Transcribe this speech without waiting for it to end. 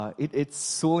It's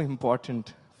so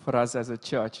important for us as a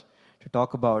church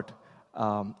to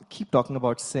keep talking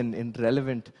about sin in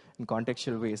relevant and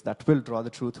contextual ways that will draw the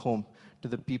truth home to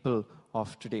the people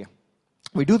of today.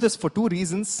 We do this for two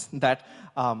reasons, that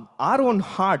our own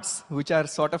hearts, which are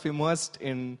sort of immersed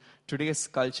in today's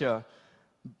culture,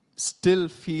 still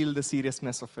feel the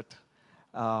seriousness of it.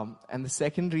 And the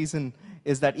second reason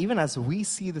is that even as we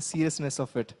see the seriousness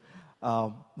of it,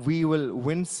 we will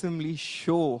winsomely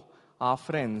show our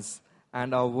friends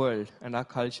and our world and our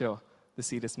culture the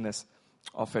seriousness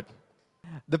of it.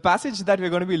 The passage that we're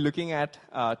going to be looking at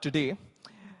today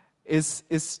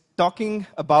is talking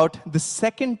about the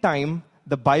second time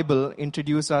the Bible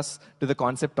introduced us to the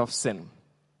concept of sin.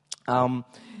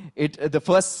 The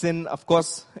first sin, of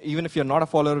course, even if you're not a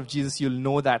follower of Jesus, you'll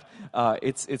know that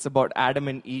it's about Adam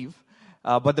and Eve.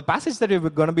 But the passage that we're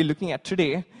going to be looking at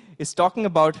today is talking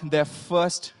about their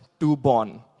first two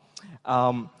born.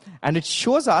 And it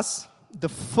shows us the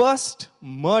first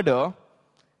murder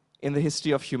in the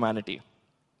history of humanity.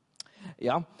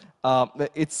 Yeah,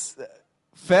 it's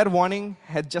fair warning,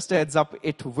 just a heads up,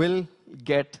 it will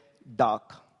get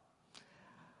dark.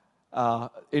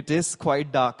 It is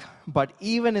quite dark, but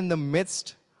even in the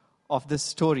midst of this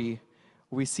story,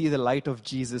 we see the light of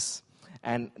Jesus.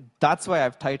 And that's why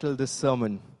I've titled this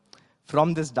sermon,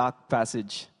 From This Dark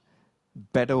Passage,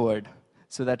 Better Word,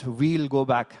 so that we'll go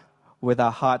back with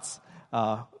our hearts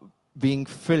being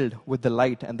filled with the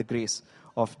light and the grace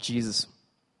of Jesus.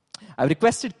 I've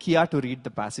requested Kia to read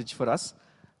the passage for us.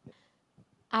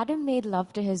 Adam made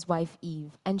love to his wife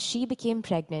Eve, and she became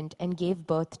pregnant and gave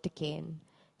birth to Cain.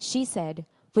 She said,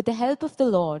 "With the help of the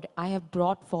Lord, I have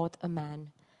brought forth a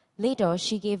man." Later,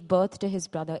 she gave birth to his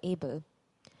brother Abel.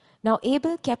 Now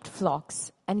Abel kept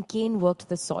flocks, and Cain worked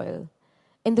the soil.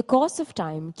 In the course of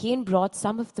time, Cain brought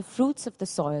some of the fruits of the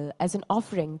soil as an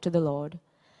offering to the Lord.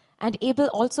 And Abel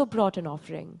also brought an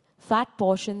offering, fat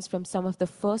portions from some of the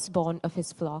firstborn of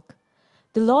his flock.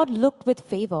 The Lord looked with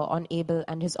favor on Abel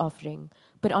and his offering,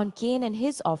 but on Cain and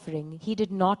his offering he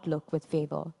did not look with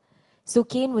favor. So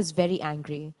Cain was very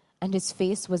angry, and his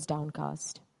face was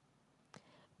downcast.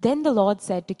 Then the Lord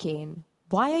said to Cain,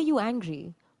 "Why are you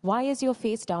angry? Why is your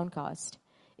face downcast?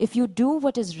 If you do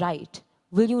what is right,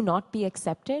 will you not be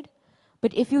accepted?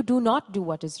 But if you do not do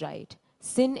what is right,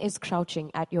 sin is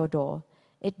crouching at your door.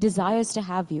 It desires to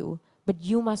have you, but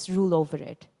you must rule over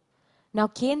it." Now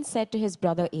Cain said to his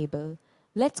brother Abel,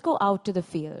 "Let's go out to the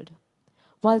field."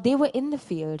 While they were in the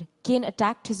field, Cain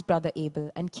attacked his brother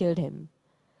Abel and killed him.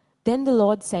 Then the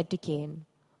Lord said to Cain,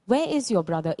 "Where is your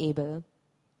brother Abel?"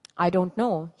 "I don't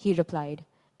know," he replied.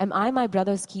 "Am I my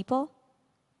brother's keeper?"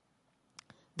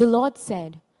 The Lord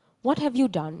said, "What have you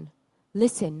done?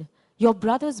 Listen, your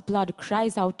brother's blood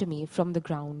cries out to me from the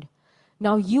ground.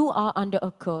 Now you are under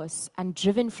a curse and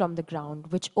driven from the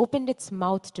ground, which opened its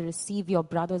mouth to receive your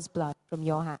brother's blood from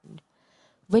your hand.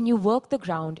 When you work the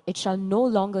ground, it shall no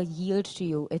longer yield to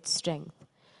you its strength.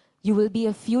 You will be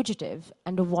a fugitive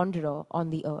and a wanderer on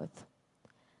the earth."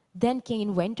 Then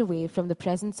Cain went away from the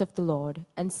presence of the Lord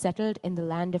and settled in the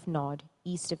land of Nod,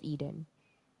 east of Eden.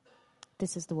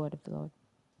 This is the word of the Lord.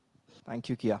 Thank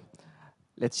you, Kia.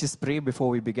 Let's just pray before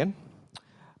we begin.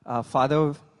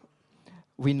 Father,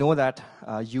 we know that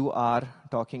you are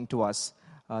talking to us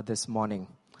this morning.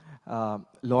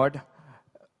 Lord,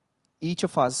 each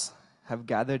of us have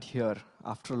gathered here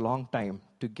after a long time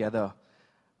together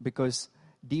because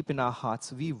deep in our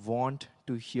hearts we want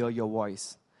to hear your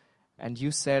voice. And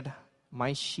you said,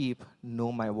 "My sheep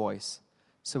know my voice."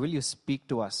 So will you speak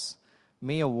to us?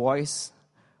 May your voice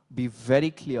be very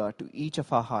clear to each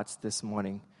of our hearts this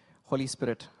morning. Holy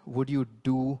Spirit, would you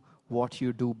do what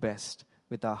you do best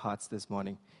with our hearts this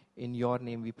morning? In your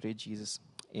name we pray, Jesus.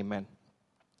 Amen.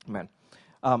 Amen.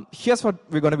 Here's what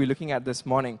we're going to be looking at this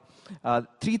morning.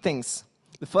 Three things.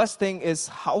 The first thing is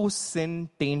how sin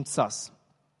taints us.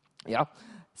 Yeah.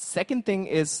 Second thing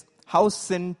is how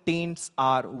sin taints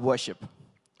our worship.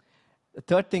 The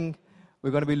third thing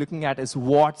we're going to be looking at is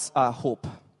what's our hope.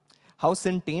 How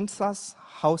sin taints us,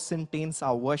 how sin taints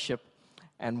our worship,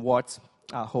 and what's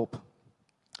our hope.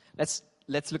 Let's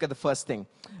look at the first thing.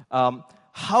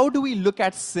 How do we look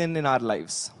at sin in our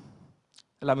lives?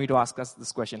 Allow me to ask us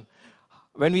this question.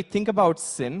 When we think about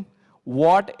sin,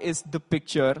 what is the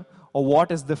picture or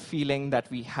what is the feeling that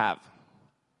we have?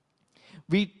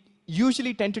 We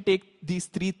usually tend to take these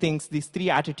three things, these three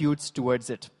attitudes towards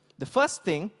it. The first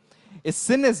thing is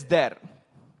sin is there.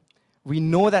 We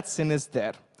know that sin is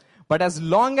there. But as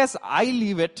long as I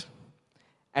leave it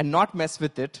and not mess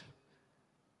with it,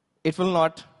 it will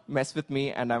not mess with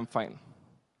me and I'm fine.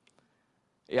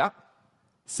 Yeah?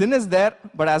 Sin is there,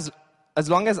 but as as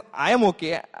long as I am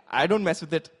okay, I don't mess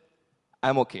with it,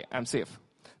 I'm okay, I'm safe.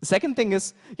 The second thing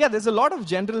is, there's a lot of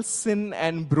general sin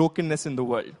and brokenness in the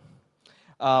world.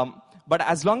 But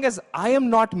as long as I am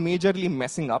not majorly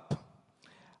messing up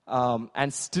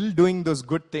and still doing those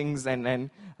good things and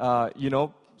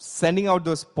sending out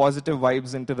those positive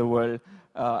vibes into the world,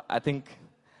 I think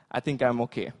I'm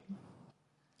okay.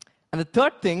 And the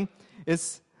third thing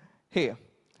is, hey,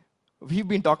 we've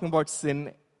been talking about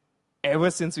sin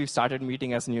ever since we started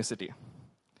meeting as New City.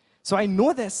 So I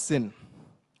know there's sin.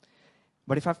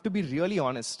 But if I have to be really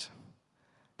honest,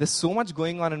 there's so much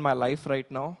going on in my life right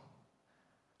now,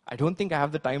 I don't think I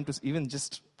have the time to even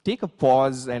just take a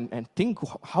pause and think,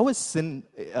 how is sin,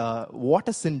 what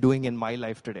is sin doing in my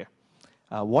life today?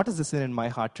 What is the sin in my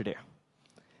heart today?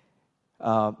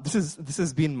 This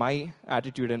has been my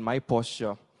attitude and my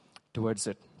posture towards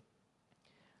it.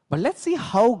 But let's see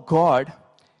how God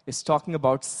is talking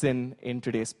about sin in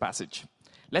today's passage.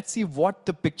 Let's see what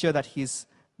the picture that he's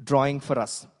drawing for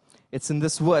us. It's in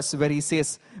this verse where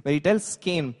he tells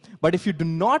Cain, but if you do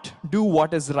not do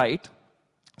what is right,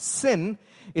 sin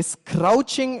is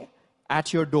crouching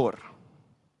at your door.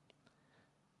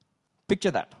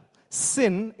 Picture that.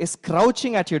 Sin is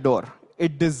crouching at your door.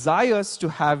 It desires to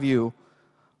have you,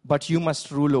 but you must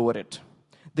rule over it.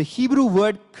 The Hebrew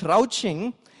word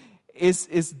crouching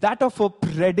is that of a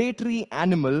predatory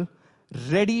animal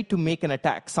ready to make an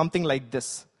attack, something like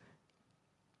this.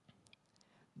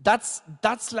 That's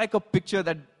like a picture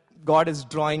that God is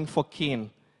drawing for Cain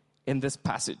in this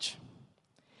passage.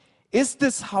 Is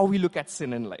this how we look at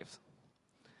sin in life?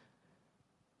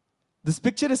 This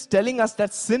picture is telling us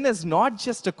that sin is not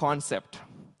just a concept.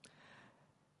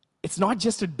 It's not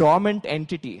just a dormant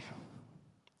entity.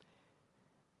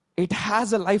 It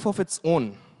has a life of its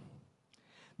own.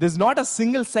 There's not a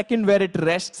single second where it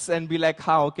rests and be like,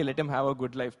 okay, let him have a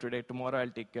good life today. Tomorrow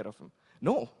I'll take care of him.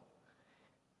 No.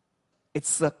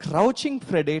 It's a crouching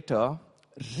predator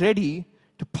ready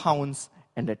to pounce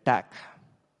and attack.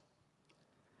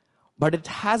 But it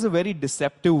has a very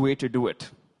deceptive way to do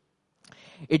it.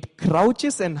 It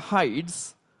crouches and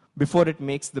hides before it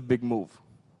makes the big move.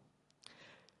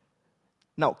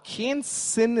 Now, Cain's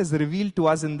sin is revealed to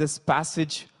us in this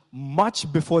passage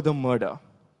much before the murder.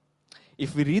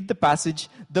 If we read the passage,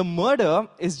 the murder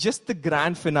is just the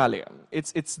grand finale.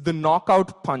 It's the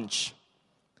knockout punch.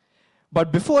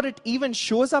 But before it even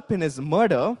shows up in his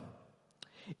murder,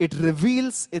 it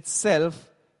reveals itself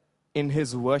in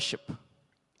his worship.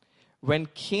 When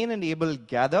Cain and Abel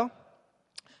gather,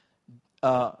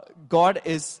 God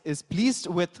is pleased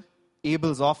with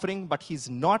Abel's offering, but he's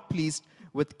not pleased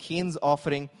with Cain's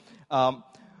offering.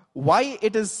 Why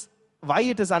it is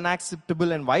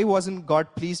unacceptable and why wasn't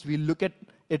God pleased, we'll look at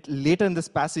it later in this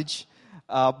passage.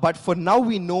 But for now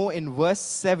we know in verse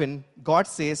 7, God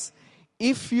says,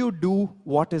 if you do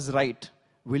what is right,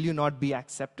 will you not be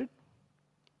accepted?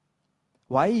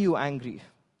 Why are you angry?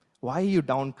 Why are you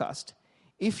downcast?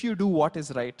 If you do what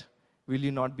is right, will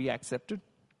you not be accepted?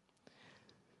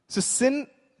 So sin,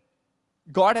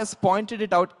 God has pointed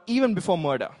it out even before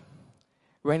murder,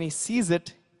 when he sees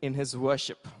it in his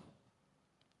worship.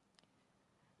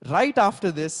 Right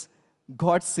after this,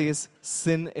 God says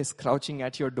sin is crouching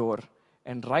at your door.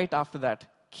 And right after that,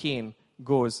 Cain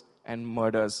goes and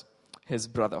murders his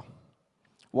brother.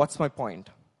 What's my point?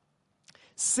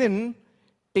 Sin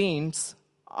taints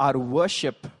our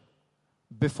worship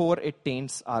before it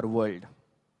taints our world.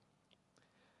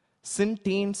 Sin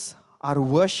taints our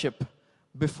worship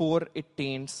before it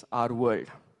taints our world.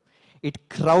 It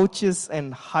crouches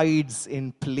and hides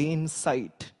in plain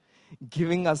sight,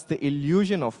 giving us the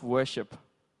illusion of worship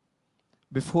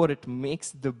before it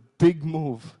makes the big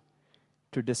move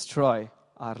to destroy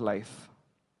our life.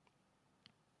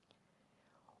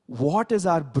 What is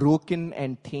our broken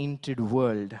and tainted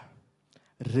world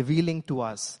revealing to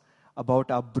us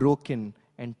about our broken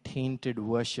and tainted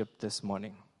worship this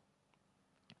morning?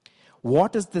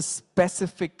 What is the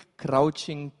specific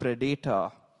crouching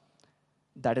predator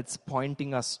that it's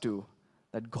pointing us to,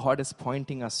 that God is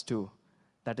pointing us to,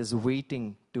 that is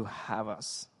waiting to have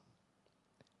us?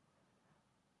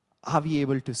 Are we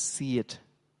able to see it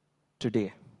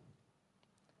today?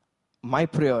 My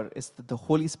prayer is that the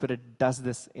Holy Spirit does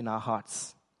this in our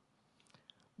hearts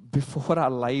before our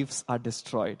lives are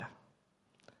destroyed.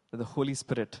 That the Holy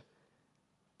Spirit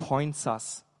points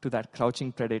us to that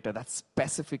crouching predator, that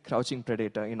specific crouching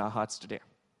predator in our hearts today.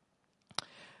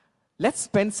 Let's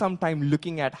spend some time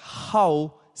looking at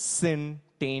how sin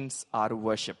taints our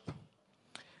worship.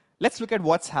 Let's look at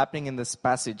what's happening in this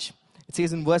passage. It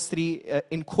says in verse 3,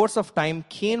 in course of time,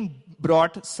 Cain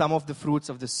brought some of the fruits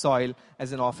of the soil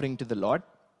as an offering to the Lord.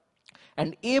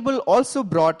 And Abel also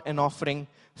brought an offering,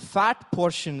 fat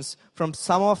portions from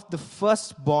some of the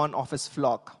firstborn of his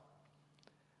flock.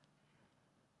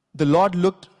 The Lord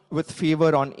looked with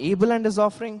favor on Abel and his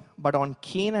offering, but on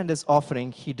Cain and his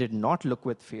offering he did not look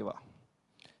with favor.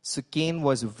 So Cain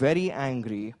was very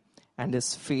angry, and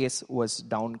his face was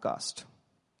downcast.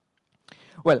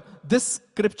 Well, this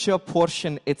scripture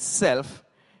portion itself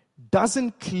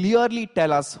doesn't clearly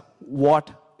tell us what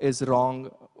is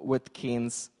wrong with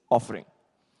Cain's offering.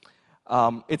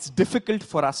 It's difficult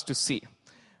for us to see.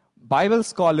 Bible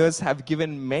scholars have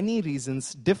given many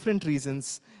reasons, different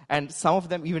reasons, and some of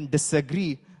them even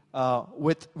disagree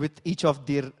with each of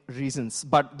their reasons.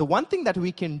 But the one thing that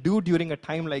we can do during a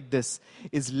time like this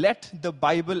is let the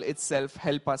Bible itself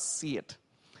help us see it.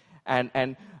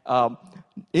 And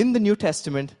in the New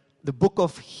Testament, the book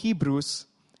of Hebrews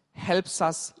helps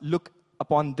us look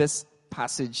upon this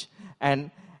passage.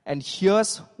 And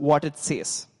here's what it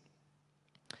says.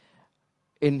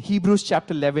 In Hebrews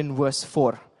chapter 11, verse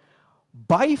 4,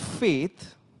 by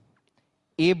faith,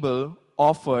 Abel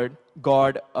offered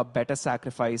God a better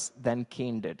sacrifice than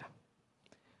Cain did.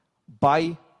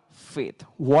 By faith.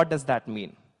 What does that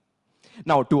mean?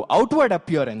 Now, to outward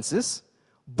appearances,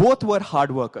 both were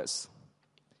hard workers.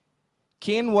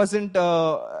 Cain wasn't,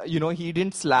 he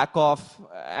didn't slack off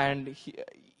and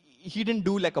he didn't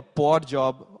do like a poor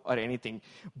job or anything.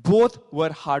 Both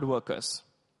were hard workers.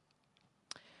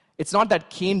 It's not that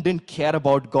Cain didn't care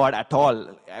about God at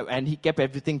all and he kept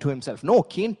everything to himself. No,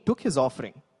 Cain took his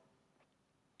offering.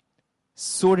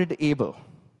 So did Abel.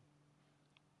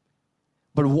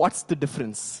 But what's the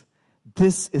difference?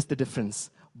 This is the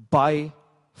difference. By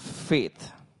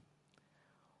faith.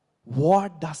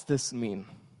 What does this mean?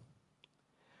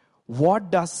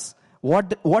 What does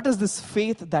this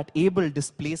faith that Abel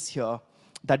displays here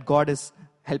that God is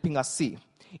helping us see?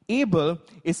 Abel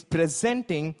is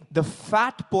presenting the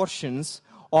fat portions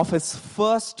of his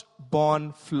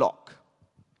firstborn flock.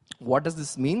 What does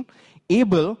this mean?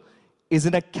 Abel is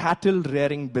in a cattle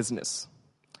rearing business.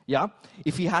 Yeah?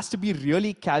 If he has to be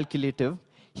really calculative,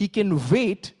 he can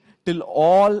wait till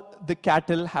all the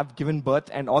cattle have given birth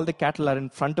and all the cattle are in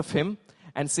front of him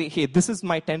and say, hey, this is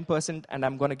my 10% and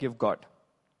I'm going to give God.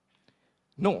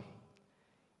 No.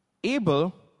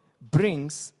 Abel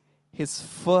brings his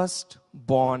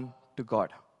firstborn to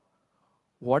God.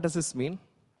 What does this mean?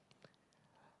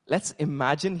 Let's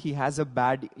imagine he has a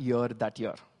bad year that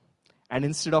year. And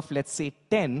instead of, let's say,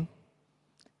 10,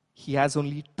 he has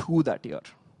only 2 that year.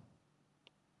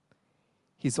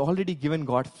 He's already given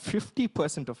God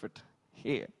 50% of it.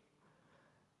 Hey,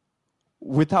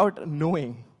 without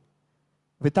knowing,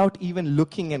 without even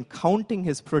looking and counting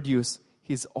his produce,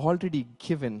 he's already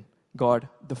given God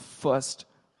the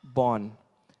firstborn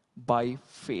by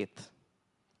faith.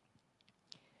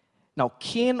 Now,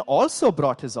 Cain also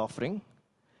brought his offering,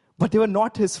 but they were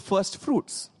not his first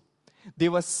fruits. They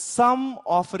were some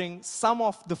offering, some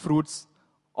of the fruits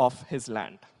of his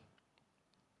land.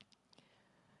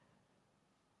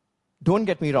 Don't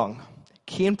get me wrong.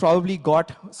 Cain probably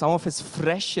got some of his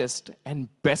freshest and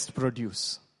best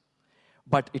produce.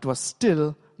 But it was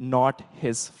still not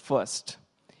his first.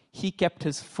 He kept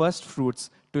his first fruits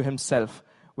to himself,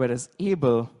 whereas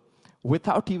Abel,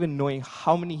 without even knowing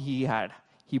how many he had,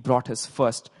 he brought his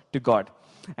first to God.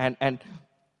 And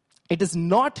it is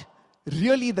not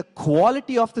really the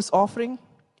quality of this offering,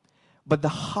 but the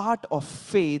heart of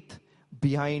faith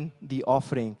behind the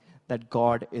offering that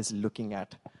God is looking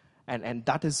at. And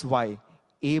that is why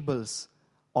Abel's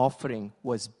offering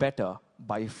was better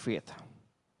by faith.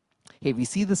 Hey, we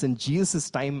see this in Jesus'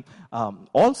 time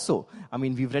also. I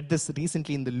mean, we've read this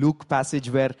recently in the Luke passage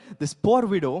where this poor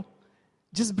widow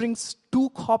just brings 2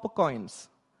 copper coins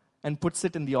and puts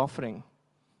it in the offering.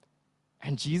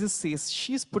 And Jesus says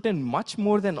she's put in much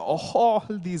more than all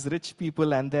these rich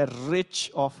people and their rich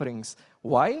offerings.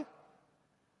 Why?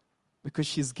 Because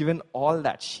she's given all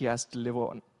that she has to live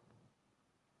on.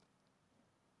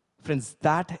 Friends,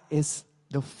 that is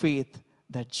the faith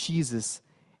that Jesus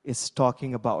is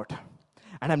talking about.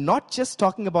 And I'm not just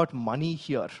talking about money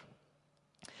here.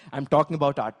 I'm talking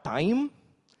about our time.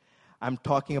 I'm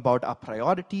talking about our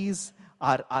priorities,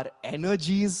 our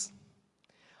energies.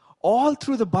 All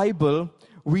through the Bible,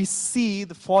 we see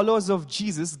the followers of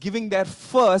Jesus giving their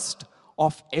first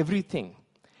of everything.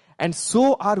 And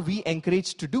so are we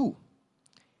encouraged to do.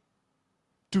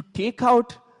 To take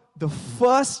out the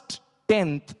first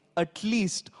 10th, at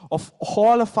least, of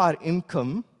all of our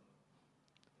income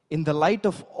in the light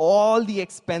of all the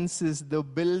expenses, the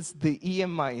bills, the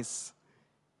EMIs,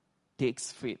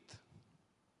 takes faith.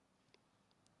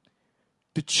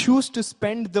 To choose to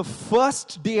spend the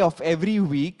first day of every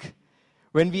week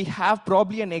when we have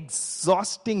probably an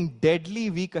exhausting, deadly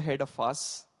week ahead of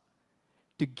us,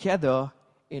 together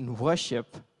in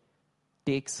worship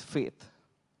takes faith.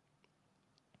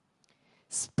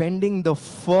 Spending the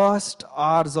first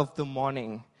hours of the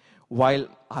morning while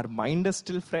our mind is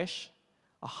still fresh,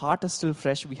 our heart is still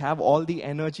fresh, we have all the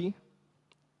energy.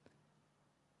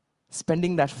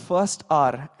 Spending that first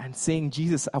hour and saying,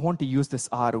 Jesus, I want to use this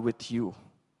hour with you.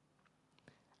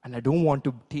 And I don't want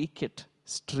to take it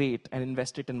straight and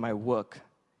invest it in my work.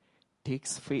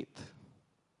 Takes faith.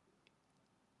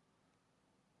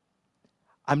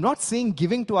 I'm not saying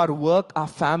giving to our work, our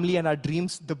family, and our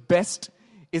dreams the best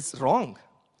is wrong.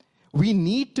 We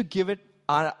need to give it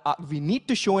we need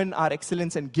to show in our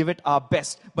excellence and give it our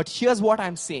best. But here's what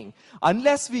I'm saying.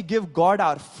 Unless we give God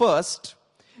our first,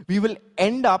 we will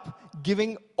end up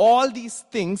giving all these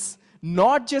things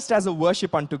not just as a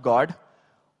worship unto God,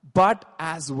 but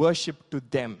as worship to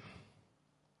them.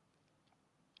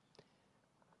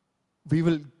 We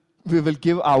will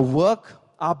give our work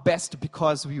our best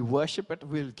because we worship it.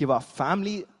 We'll give our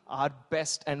family our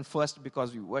best and first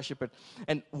because we worship it.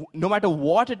 And no matter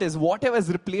what it is, whatever is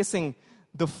replacing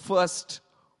the first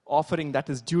offering that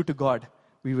is due to God,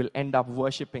 we will end up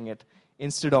worshiping it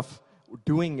instead of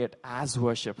doing it as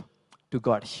worship to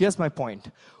God. Here's my point.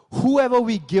 Whoever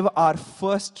we give our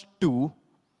first to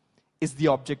is the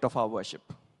object of our worship.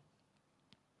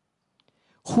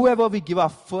 Whoever we give our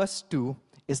first to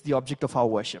is the object of our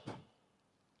worship.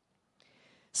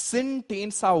 Sin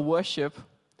taints our worship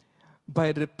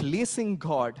by replacing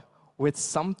God with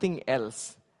something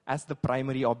else as the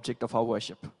primary object of our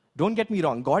worship. Don't get me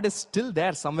wrong, God is still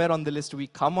there somewhere on the list. We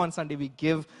come on Sunday, we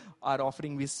give our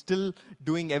offering, we're still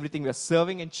doing everything, we're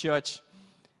serving in church.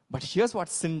 But here's what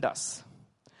sin does.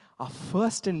 Our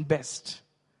first and best,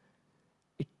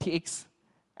 it takes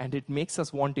and it makes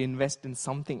us want to invest in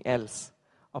something else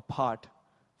apart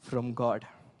from God.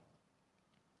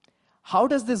 How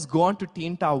does this go on to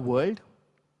taint our world?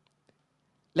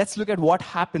 Let's look at what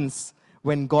happens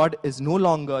when God is no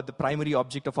longer the primary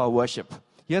object of our worship.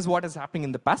 Here's what is happening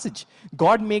in the passage.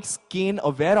 God makes Cain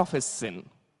aware of his sin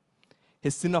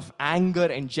of anger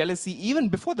and jealousy, even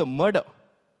before the murder.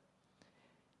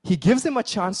 He gives him a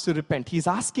chance to repent. He's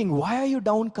asking, why are you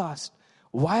downcast?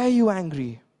 Why are you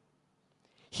angry?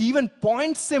 He even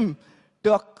points him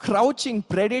to a crouching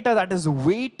predator that is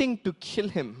waiting to kill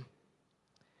him.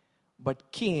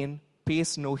 But Cain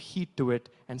pays no heed to it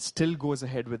and still goes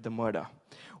ahead with the murder.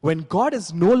 When God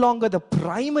is no longer the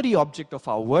primary object of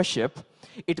our worship,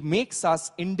 it makes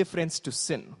us indifferent to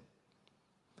sin.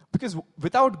 Because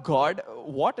without God,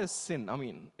 what is sin? I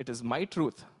mean, it is my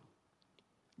truth.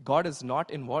 God is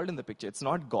not involved in the picture. It's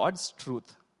not God's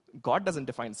truth. God doesn't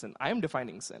define sin. I am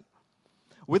defining sin.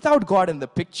 Without God in the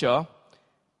picture,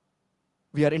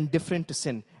 we are indifferent to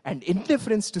sin. And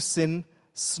indifference to sin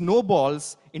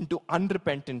snowballs into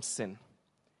unrepentant sin.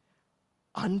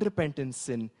 Unrepentant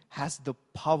sin has the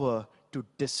power to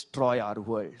destroy our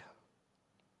world.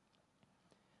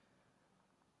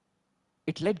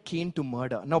 It led Cain to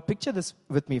murder. Now picture this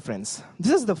with me, friends.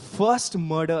 This is the first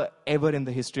murder ever in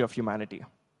the history of humanity.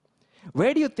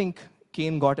 Where do you think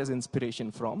Cain got his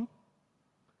inspiration from?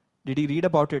 Did he read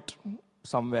about it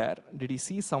somewhere? Did he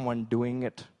see someone doing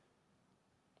it?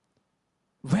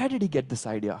 Where did he get this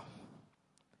idea?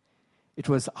 It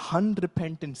was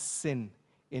unrepentant sin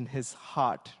in his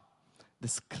heart,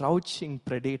 this crouching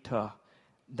predator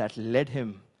that led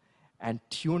him and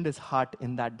tuned his heart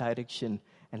in that direction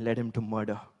and led him to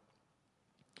murder.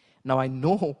 Now I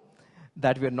know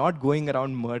that we're not going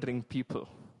around murdering people,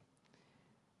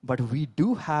 but we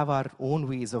do have our own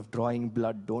ways of drawing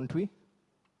blood, don't we?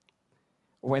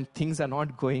 When things are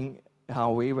not going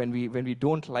our way, when we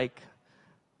don't like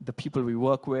the people we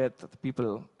work with, the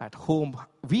people at home,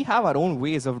 we have our own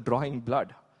ways of drawing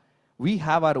blood. We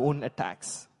have our own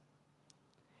attacks.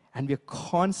 And we're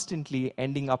constantly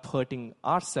ending up hurting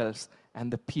ourselves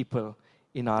and the people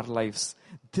in our lives.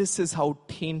 This is how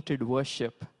tainted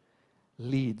worship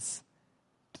leads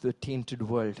to the tainted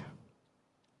world.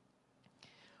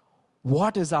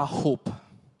 What is our hope?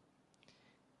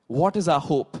 What is our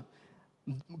hope?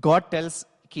 God tells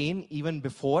Cain, even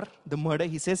before the murder,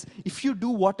 he says, if you do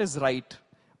what is right,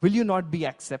 will you not be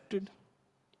accepted?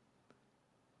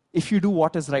 If you do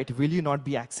what is right, will you not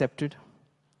be accepted?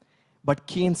 But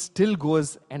Cain still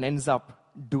goes and ends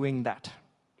up doing that.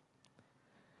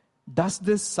 Does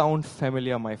this sound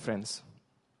familiar, my friends?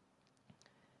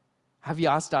 Have we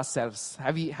asked ourselves,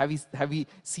 have we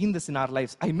seen this in our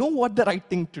lives? I know what the right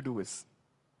thing to do is.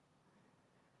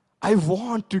 I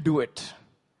want to do it.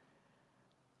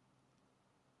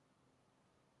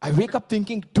 I wake up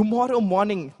thinking, tomorrow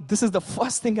morning, this is the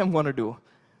first thing I'm going to do.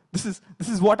 This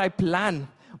is what I plan.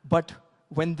 But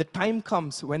when the time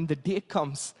comes, when the day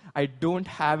comes, I don't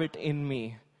have it in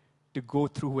me to go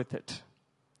through with it.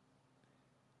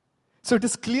 So it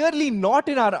is clearly not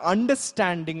in our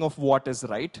understanding of what is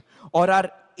right or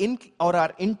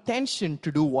our intention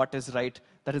to do what is right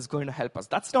that is going to help us.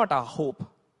 That's not our hope.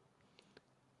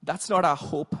 That's not our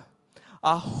hope.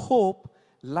 Our hope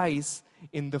lies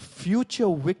in the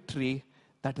future victory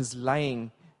that is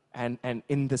lying and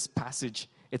in this passage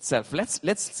itself.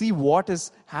 Let's see what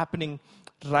is happening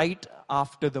right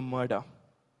after the murder.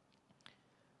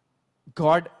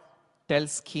 God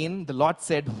tells Cain, the Lord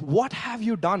said, "What have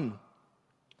you done?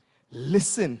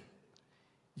 Listen,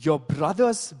 your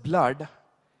brother's blood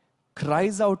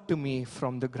cries out to me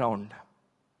from the ground.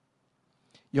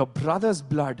 Your brother's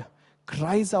blood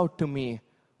cries out to me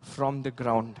from the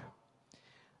ground."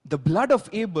 The blood of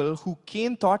Abel, who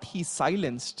Cain thought he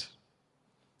silenced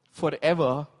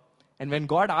forever, and when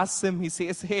God asks him, he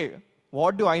says, "Hey,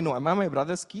 what do I know? Am I my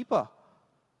brother's keeper?"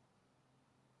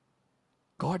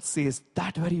 God says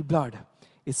that very blood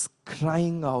is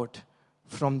crying out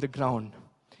from the ground,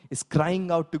 is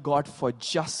crying out to God for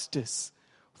justice,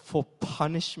 for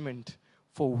punishment,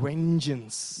 for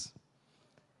vengeance.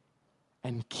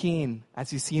 And Cain,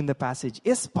 as you see in the passage,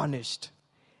 is punished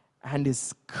and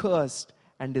is cursed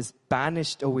and is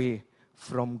banished away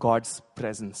from God's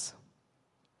presence.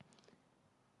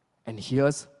 And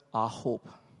here's our hope.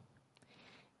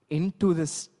 Into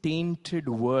this tainted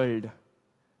world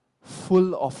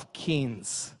full of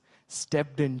Cains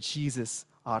stepped in Jesus,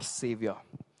 our Savior.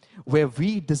 Where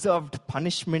we deserved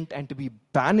punishment and to be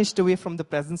banished away from the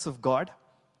presence of God,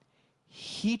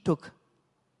 He took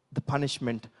the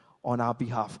punishment on our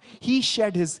behalf. He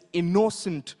shed His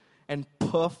innocent and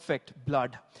perfect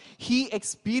blood. He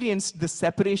experienced the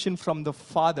separation from the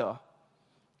Father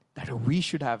that we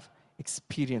should have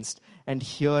experienced. And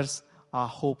here's our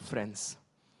hope, friends.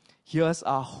 Here's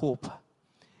our hope.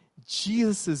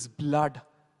 Jesus' blood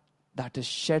that is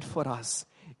shed for us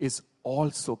is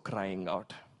also crying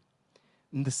out.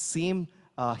 In the same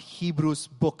Hebrews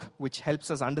book, which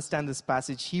helps us understand this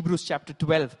passage, Hebrews chapter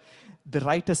 12, the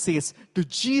writer says, "To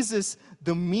Jesus,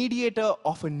 the mediator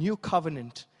of a new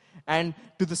covenant, and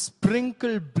to the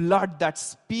sprinkled blood that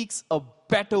speaks a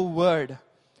better word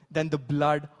than the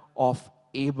blood of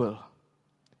Abel."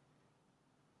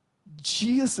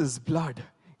 Jesus' blood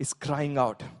is crying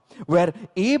out. Where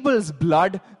Abel's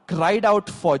blood cried out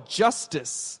for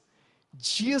justice,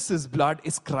 Jesus' blood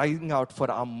is crying out for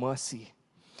our mercy.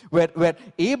 Where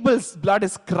Abel's blood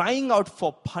is crying out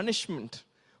for punishment,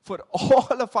 for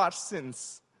all of our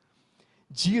sins,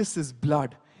 Jesus'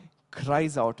 blood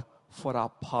cries out for our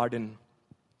pardon.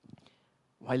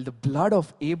 While the blood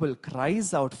of Abel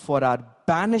cries out for our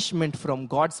banishment from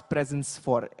God's presence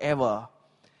forever,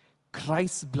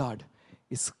 Christ's blood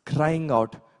is crying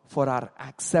out for our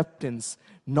acceptance,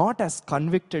 not as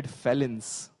convicted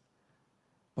felons,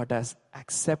 but as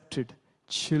accepted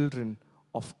children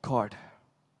of God.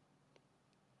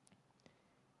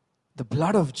 The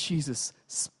blood of Jesus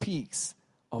speaks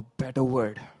a better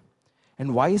word.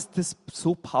 And why is this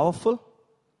so powerful?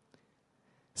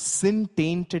 Sin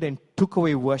tainted and took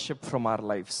away worship from our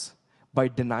lives by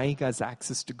denying us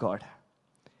access to God.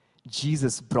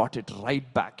 Jesus brought it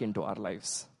right back into our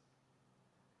lives.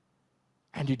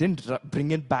 And He didn't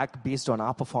bring it back based on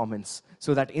our performance,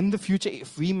 so that in the future,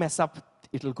 if we mess up,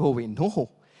 it'll go away.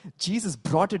 No. Jesus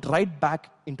brought it right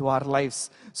back into our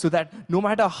lives, so that no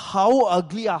matter how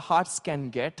ugly our hearts can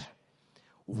get,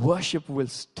 worship will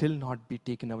still not be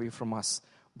taken away from us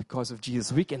because of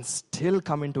Jesus. We can still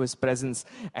come into His presence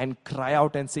and cry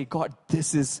out and say, "God,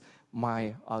 this is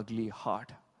my ugly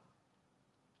heart."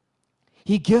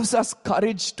 He gives us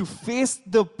courage to face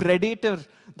the predator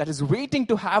that is waiting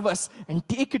to have us and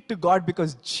take it to God,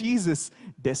 because Jesus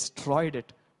destroyed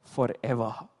it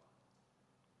forever.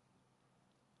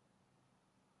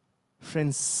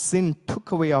 Friends, sin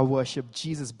took away our worship.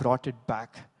 Jesus brought it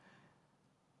back.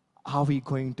 Are we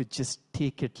going to just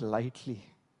take it lightly?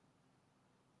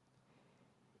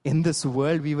 In this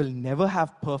world, we will never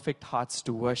have perfect hearts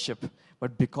to worship,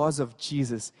 but because of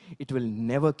Jesus, it will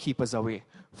never keep us away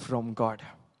from God.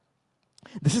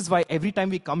 This is why every time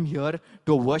we come here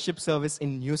to a worship service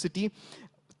in New City,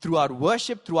 through our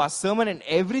worship, through our sermon, and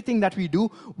everything that we do,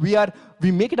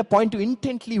 we make it a point to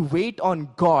intently wait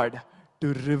on God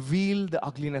to reveal the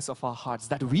ugliness of our hearts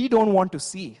that we don't want to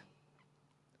see.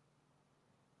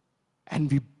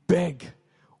 And we beg,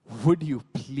 would you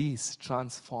please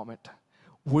transform it?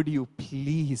 Would you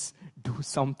please do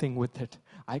something with it?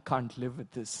 I can't live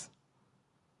with this.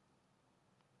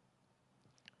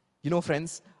 You know,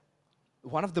 friends,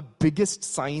 one of the biggest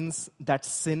signs that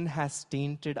sin has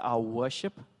tainted our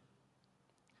worship,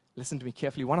 listen to me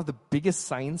carefully, one of the biggest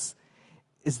signs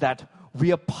is that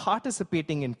we are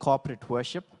participating in corporate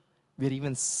worship. We're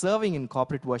even serving in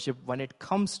corporate worship. When it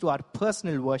comes to our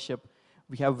personal worship,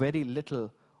 we have very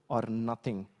little or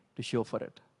nothing to show for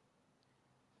it.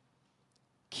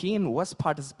 Cain was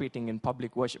participating in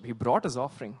public worship. He brought his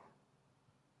offering.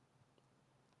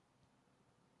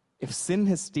 If sin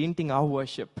is tainting our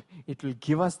worship, it will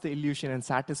give us the illusion and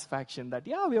satisfaction that,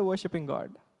 yeah, we are worshiping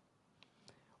God.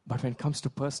 But when it comes to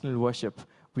personal worship,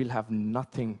 we'll have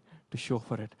nothing to show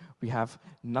for it. We have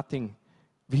nothing.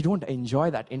 We don't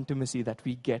enjoy that intimacy that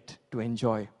we get to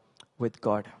enjoy with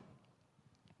God.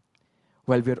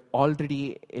 Well, we're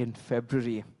already in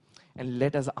February, and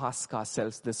let us ask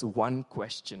ourselves this one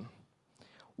question.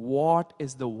 What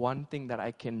is the one thing that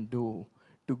I can do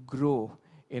to grow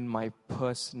in my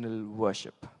personal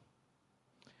worship?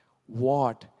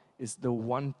 What is the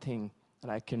one thing that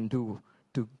I can do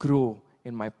to grow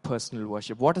in my personal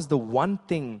worship? What is the one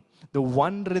thing, the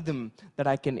one rhythm that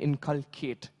I can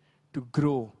inculcate to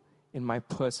grow in my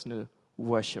personal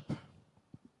worship?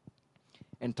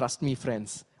 And trust me,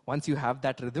 friends, once you have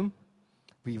that rhythm,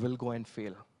 we will go and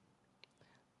fail.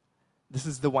 This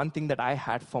is the one thing that I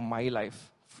had for my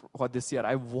life for this year.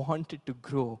 I wanted to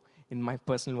grow in my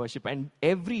personal worship, and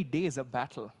every day is a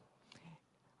battle.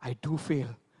 I do fail,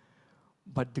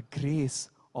 but the grace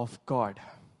of God,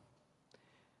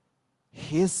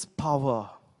 His power,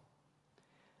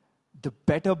 the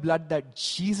better blood that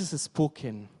Jesus has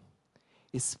spoken,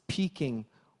 is speaking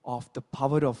of the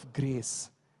power of grace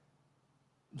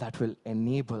that will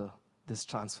enable this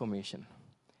transformation.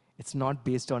 It's not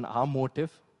based on our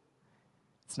motive.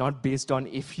 It's not based on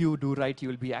if you do right, you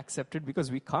will be accepted,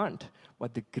 because we can't.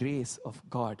 But the grace of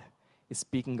God is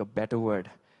speaking a better word,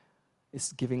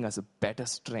 is giving us a better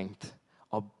strength,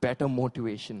 a better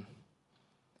motivation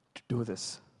to do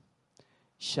this.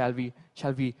 Shall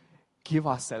we give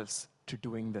ourselves to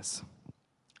doing this?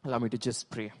 Allow me to just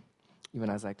pray, even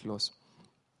as I close.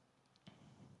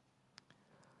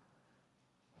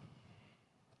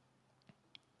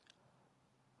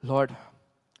 Lord,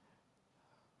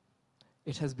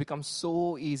 it has become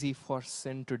so easy for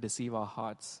sin to deceive our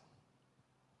hearts.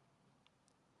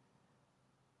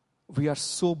 We are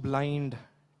so blind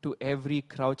to every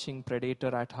crouching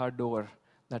predator at our door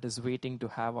that is waiting to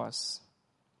have us.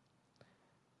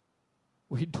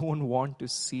 We don't want to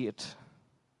see it.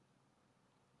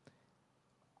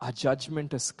 Our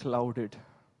judgment is clouded.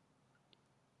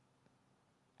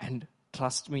 And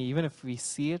trust me, even if we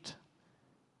see it,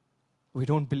 we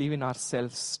don't believe in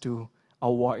ourselves to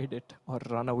avoid it or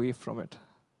run away from it.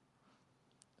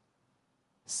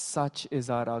 Such is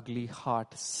our ugly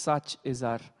heart. Such is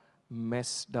our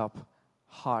messed up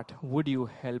heart. Would you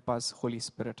help us, Holy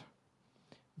Spirit?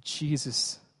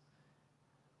 Jesus,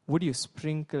 would you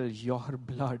sprinkle your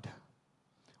blood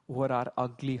over our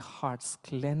ugly hearts?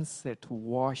 Cleanse it,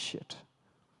 wash it.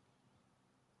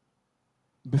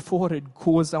 Before it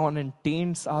goes on and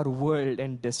taints our world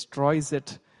and destroys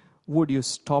it, would you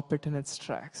stop it in its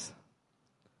tracks?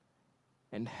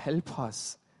 And help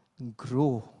us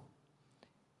grow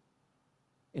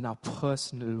in our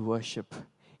personal worship,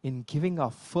 in giving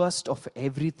our first of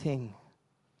everything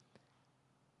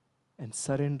and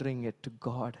surrendering it to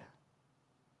God.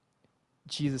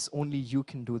 Jesus, only you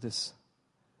can do this.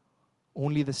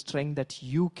 Only the strength that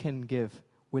you can give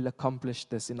will accomplish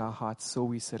this in our hearts, so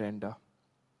we surrender.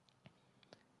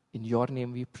 In your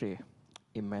name we pray.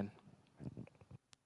 Amen.